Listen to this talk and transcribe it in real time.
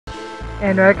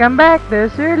And welcome back,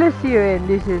 the Fearless here, and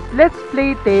this is Let's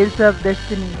Play Tales of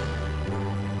Destiny.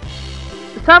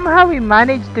 Somehow we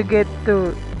managed to get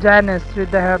to Janus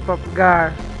with the help of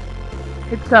Garr.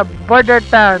 It's a border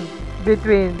town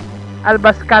between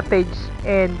Alba's cottage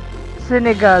and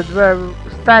Senegal where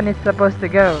Stan is supposed to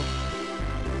go.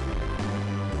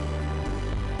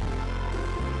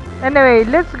 Anyway,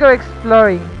 let's go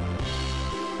exploring.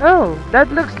 Oh,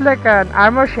 that looks like an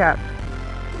armor shop.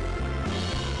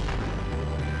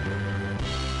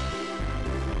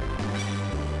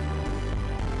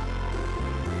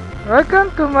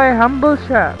 Welcome to my humble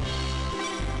shop.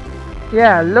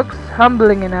 Yeah, looks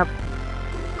humbling enough.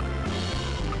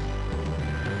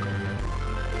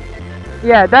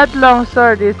 Yeah, that long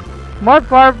sword is more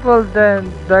powerful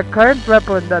than the current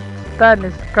weapon that Stan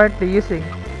is currently using.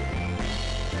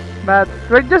 But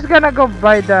we're just gonna go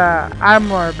buy the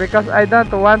armor because I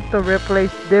don't want to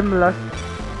replace Dimlost.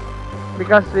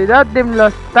 Because without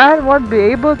Dimlost, Stan won't be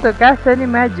able to cast any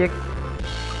magic.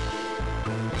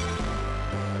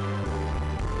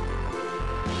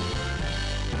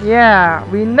 Yeah,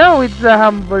 we know it's a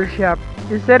humble shop.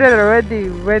 You said it already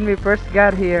when we first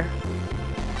got here.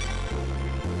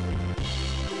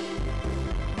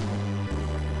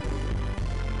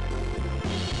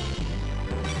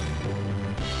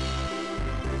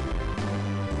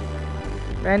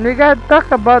 And we gotta talk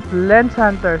about lens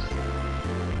hunters.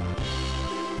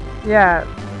 Yeah,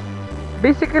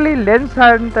 basically lens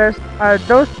hunters are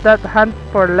those that hunt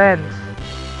for lens.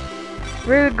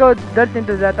 We'll go delve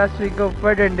into that as we go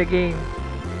further in the game.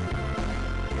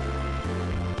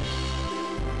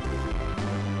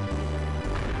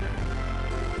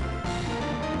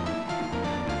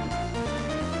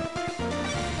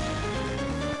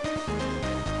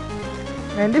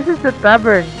 And this is the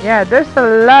tavern. Yeah, there's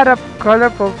a lot of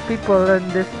colorful people in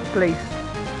this place.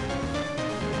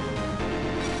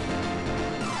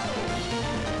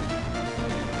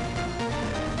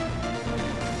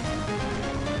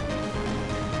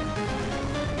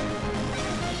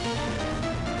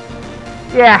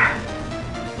 Yeah,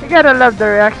 you gotta love the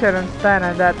reaction on Stan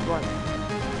on that one.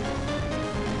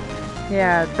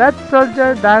 Yeah, that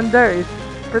soldier down there is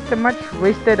pretty much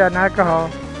wasted on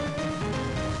alcohol.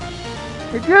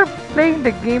 If you're playing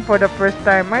the game for the first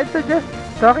time, I suggest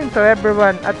talking to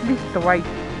everyone at least twice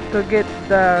to get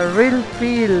the real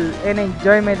feel and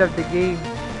enjoyment of the game.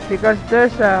 Because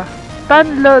there's a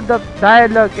ton load of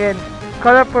dialogue and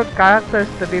colorful characters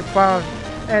to be found,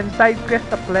 and side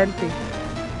quests aplenty.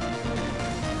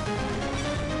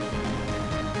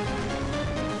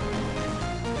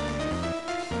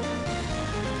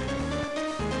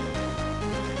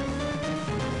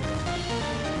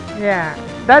 Yeah,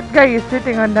 that guy is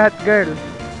sitting on that girl.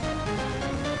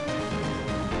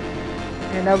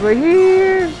 And over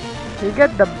here, you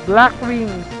get the Black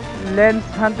Wings Lens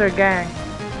Hunter gang.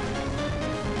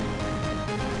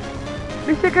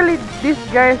 Basically, these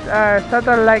guys are sort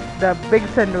of like the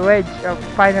Biggs and Wedge of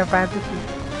Final Fantasy.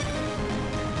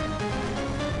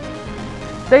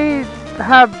 They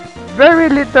have very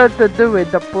little to do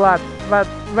with the plot, but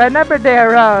whenever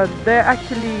they're around, they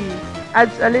actually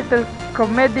adds a little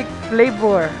comedic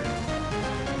flavor.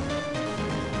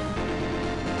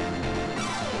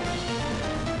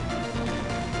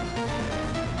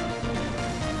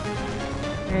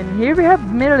 And here we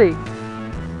have Millie.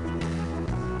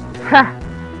 Ha!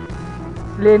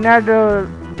 Leonardo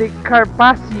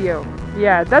DiCarpaccio.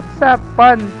 Yeah, that's a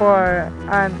pun for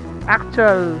an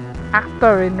actual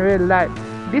actor in real life.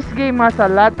 This game has a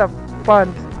lot of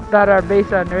puns that are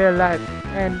based on real life,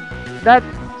 and that's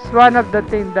one of the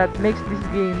things that makes this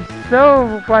game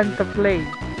so fun to play.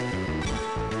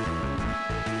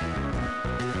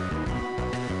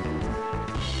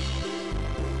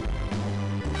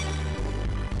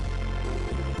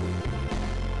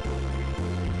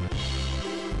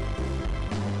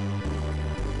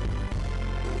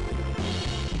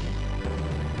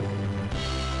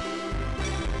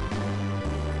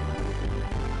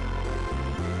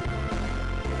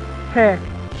 Heh,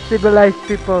 civilized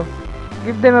people.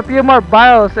 Give them a few more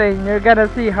barrels and you're gonna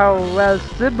see how well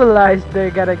civilized they're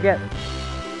gonna get.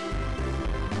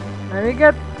 And we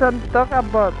got some talk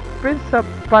about Prince of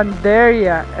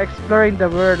Pandaria exploring the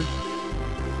world.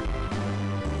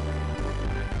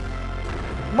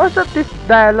 Most of these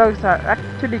dialogues are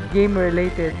actually game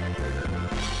related.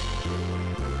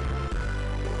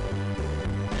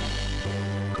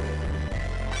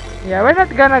 Yeah, we're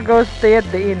not gonna go stay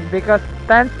at the inn because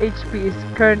Stan's HP is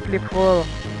currently full.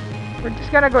 We're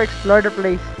just gonna go explore the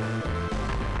place.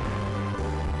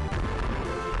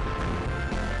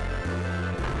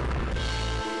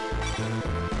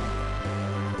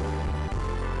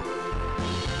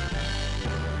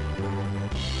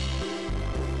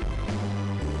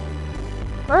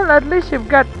 Well, at least you've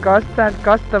got constant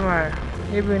customer,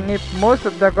 even if most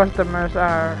of the customers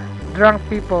are drunk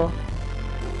people.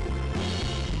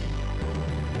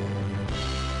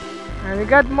 And we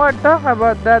got more talk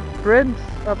about that Prince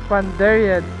of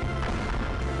Pandarian.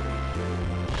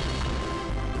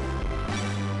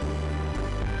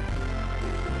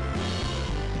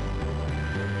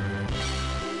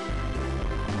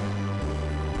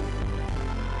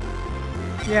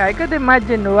 Yeah, I could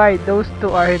imagine why those two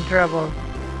are in trouble.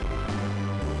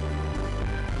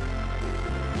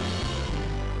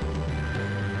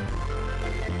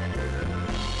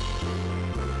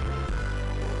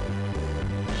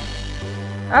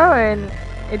 Oh, and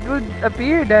it would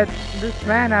appear that this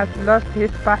man has lost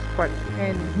his passport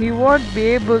and he won't be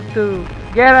able to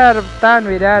get out of town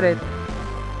without it.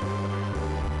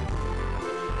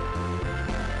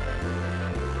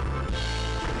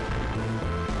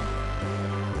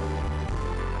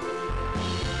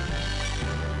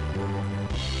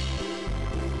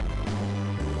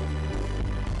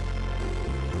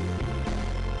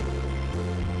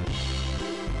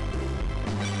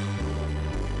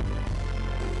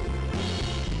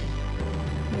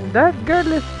 That girl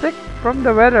is sick from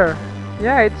the weather.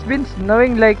 Yeah, it's been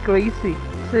snowing like crazy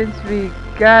since we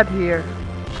got here.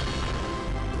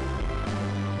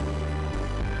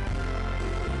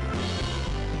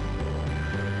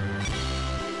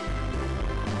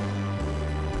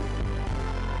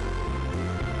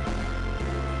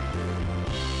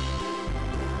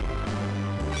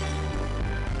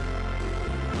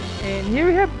 And here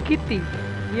we have Kitty.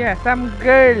 Yeah, some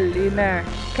girl in a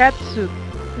cat suit.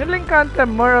 We'll encounter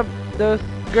more of those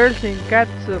girls in cat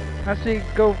suit as we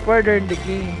go further in the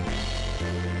game.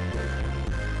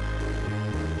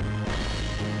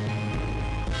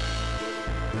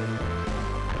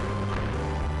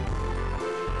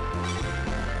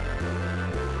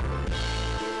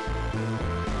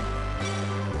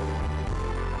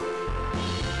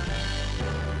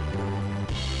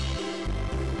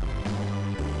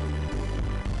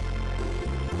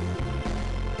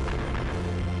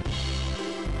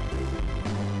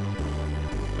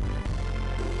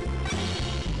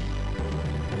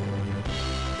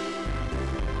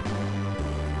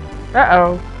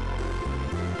 Uh-oh.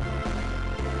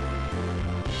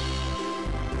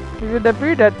 It would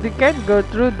appear that we can't go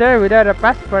through there without a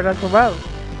passport as well.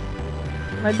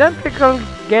 I don't recall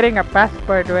getting a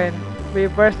passport when we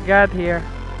first got here.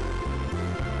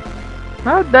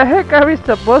 How the heck are we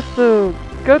supposed to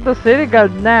go to Senegal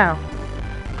now?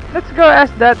 Let's go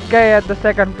ask that guy at the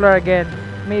second floor again.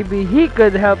 Maybe he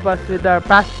could help us with our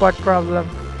passport problem.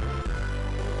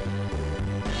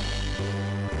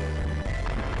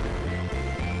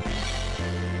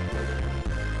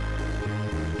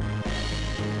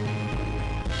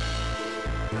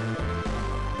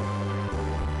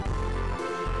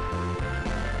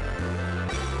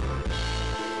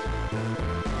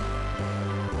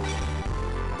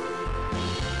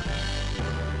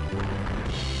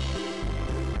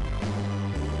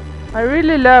 I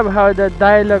really love how the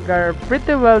dialogue are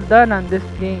pretty well done on this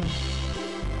game.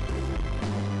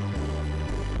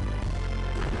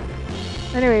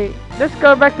 Anyway, let's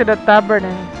go back to the tavern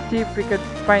and see if we could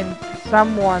find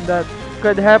someone that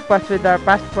could help us with our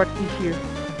passport issue.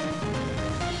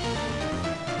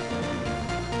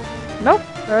 Nope,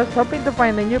 I was hoping to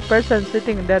find a new person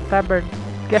sitting in that tavern.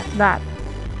 Guess not.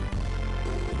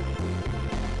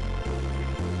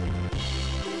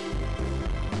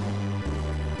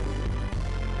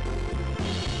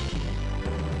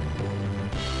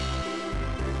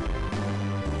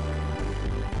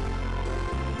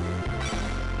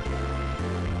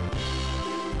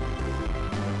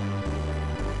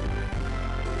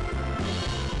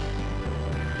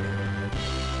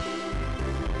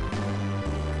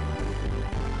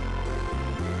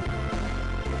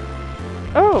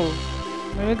 Oh,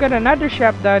 we got another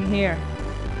shop down here.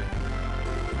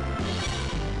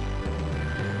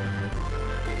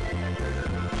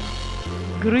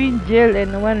 Green gel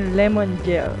and one lemon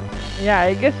gel. Yeah,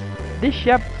 I guess this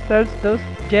shop sells those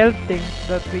gel things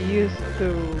that we use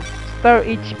to store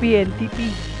HP and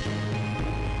TP.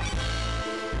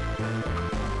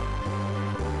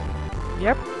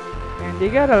 Yep, and they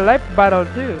got a life bottle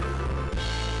too.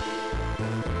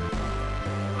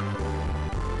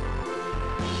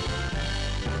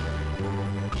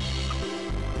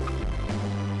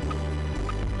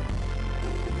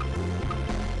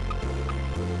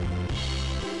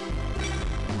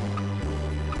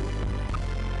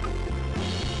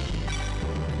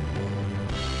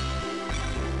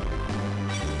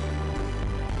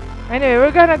 Anyway,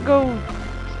 we're gonna go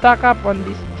stock up on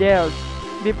these gels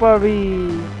before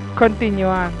we continue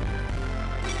on.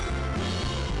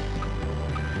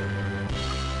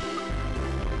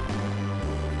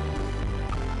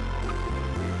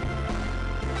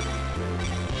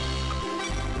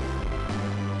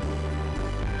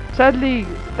 sadly,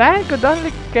 Stan could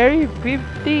only carry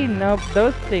 15 of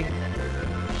those things.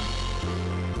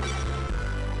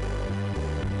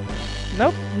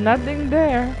 Nope, nothing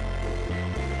there.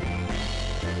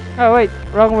 Oh wait,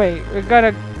 wrong way. We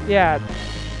gotta, yeah,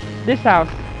 this house.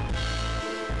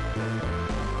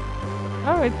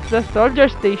 Oh, it's the soldier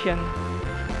station.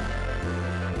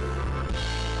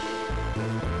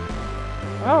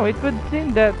 Oh, it would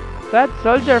seem that that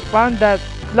soldier found that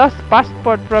lost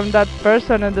passport from that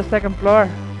person on the second floor.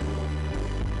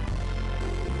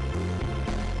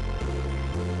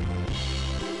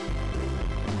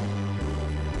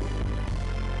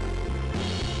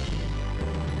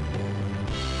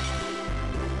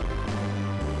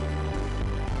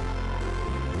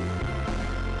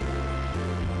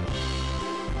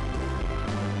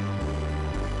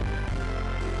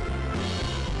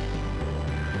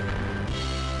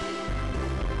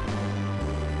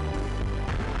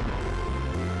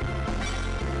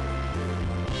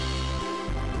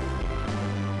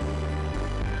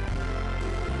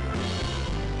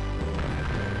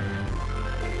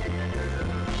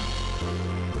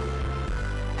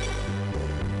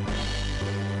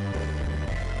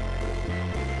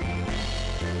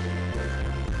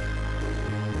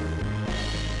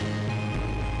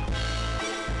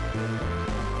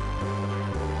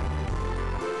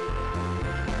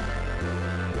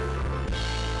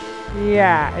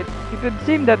 Yeah, it would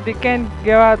seem that we can't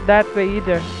go out that way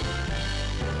either.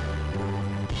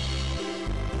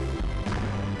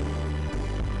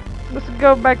 Let's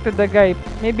go back to the guy.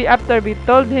 Maybe after we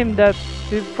told him that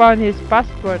we found his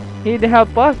passport, he'd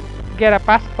help us get a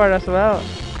passport as well.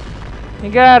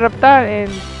 And get out of town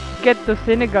and get to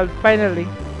Senegal finally.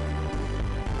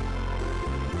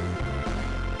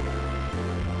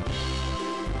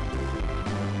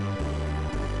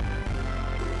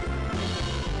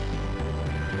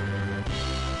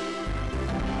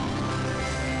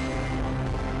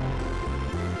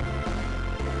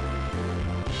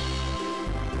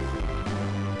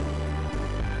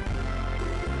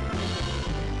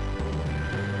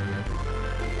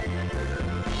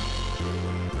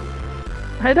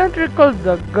 I don't recall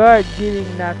the guard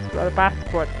giving us a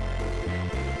passport.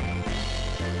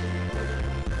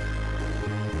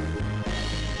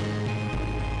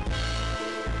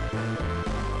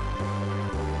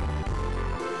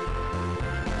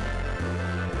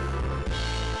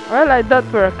 Well, I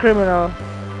thought we're a criminal.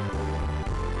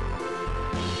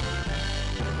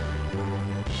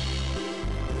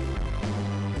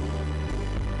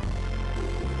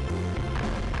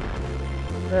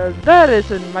 Well, that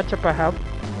isn't much of a help.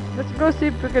 Let's go see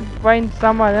if we can find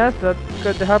someone else that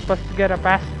could help us get a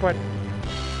passport.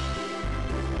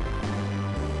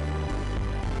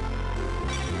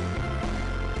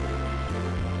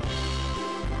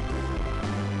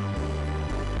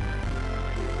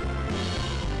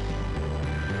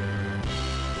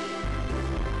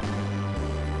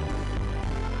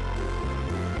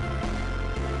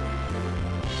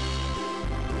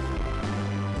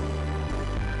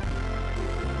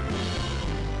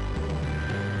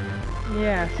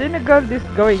 Yeah, Senegal is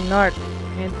going north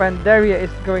and Pandaria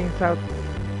is going south.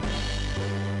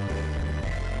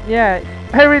 Yeah,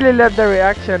 I really love the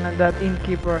reaction of that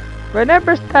innkeeper.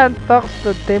 Whenever Stan talks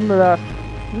to Dimlas,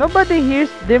 nobody hears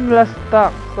Dimlas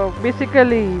talk. So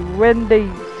basically, when they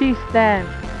see Stan,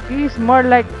 he's more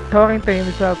like talking to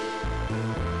himself.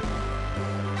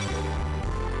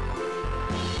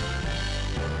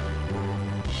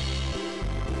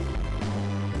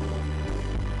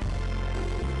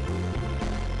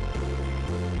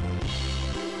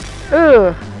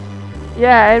 Ugh.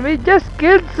 Yeah, and we just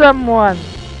killed someone.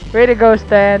 Way to go,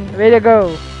 Stan. Way to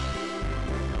go.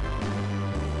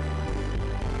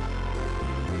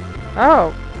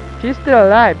 Oh, she's still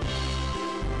alive.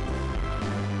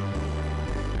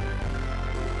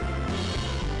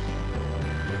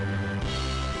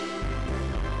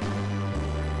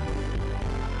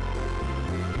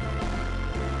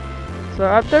 So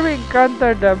after we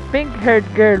encountered the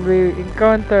pink-haired girl, we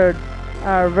encountered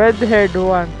a red-haired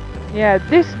one. Yeah,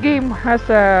 this game has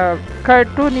a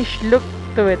cartoonish look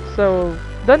to it, so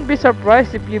don't be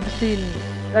surprised if you've seen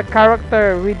a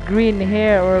character with green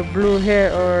hair or blue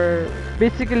hair or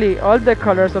basically all the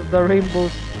colors of the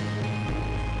rainbows.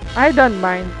 I don't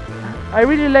mind. I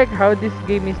really like how this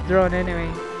game is drawn anyway.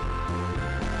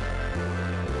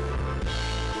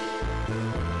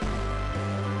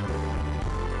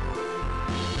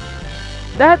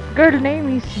 That girl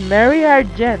name is Mary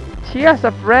Argent. She has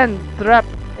a friend trapped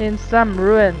in some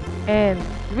ruin and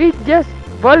we just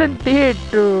volunteered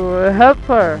to help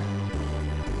her.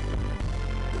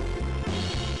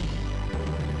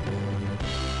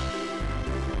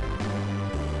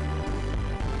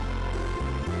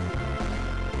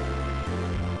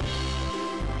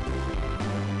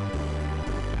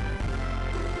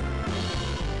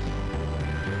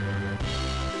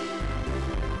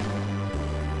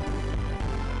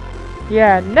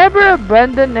 Yeah, never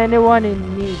abandon anyone in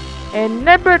need. And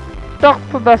never talk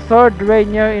to the sword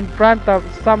ranger in front of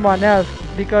someone else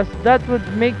because that would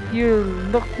make you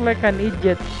look like an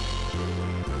idiot.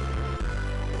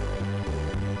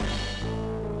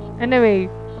 Anyway,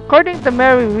 according to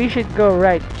Mary, we should go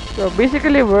right. So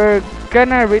basically, we're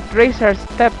gonna retrace our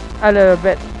steps a little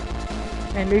bit.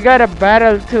 And we got a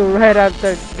battle too right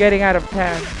after getting out of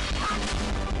town.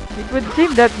 It would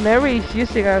seem that Mary is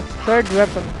using a third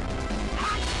weapon.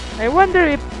 I wonder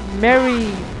if Mary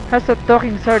has a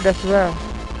talking sword as well.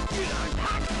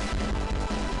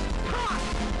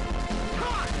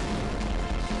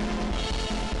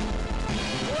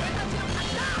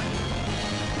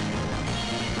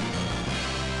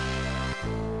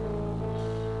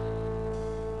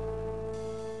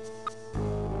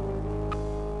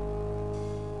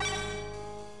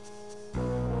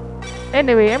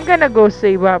 Anyway, I'm gonna go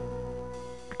save up.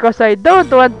 Because I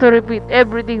don't want to repeat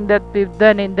everything that we've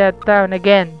done in that town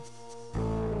again.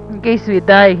 In case we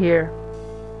die here.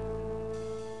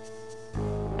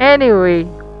 Anyway,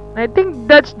 I think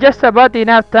that's just about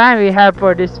enough time we have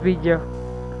for this video.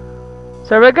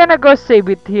 So we're gonna go save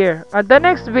it here. On the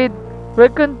next vid, we'll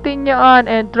continue on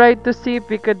and try to see if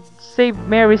we could save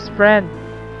Mary's friend.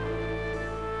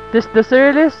 This is the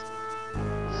Surrealist,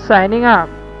 signing out.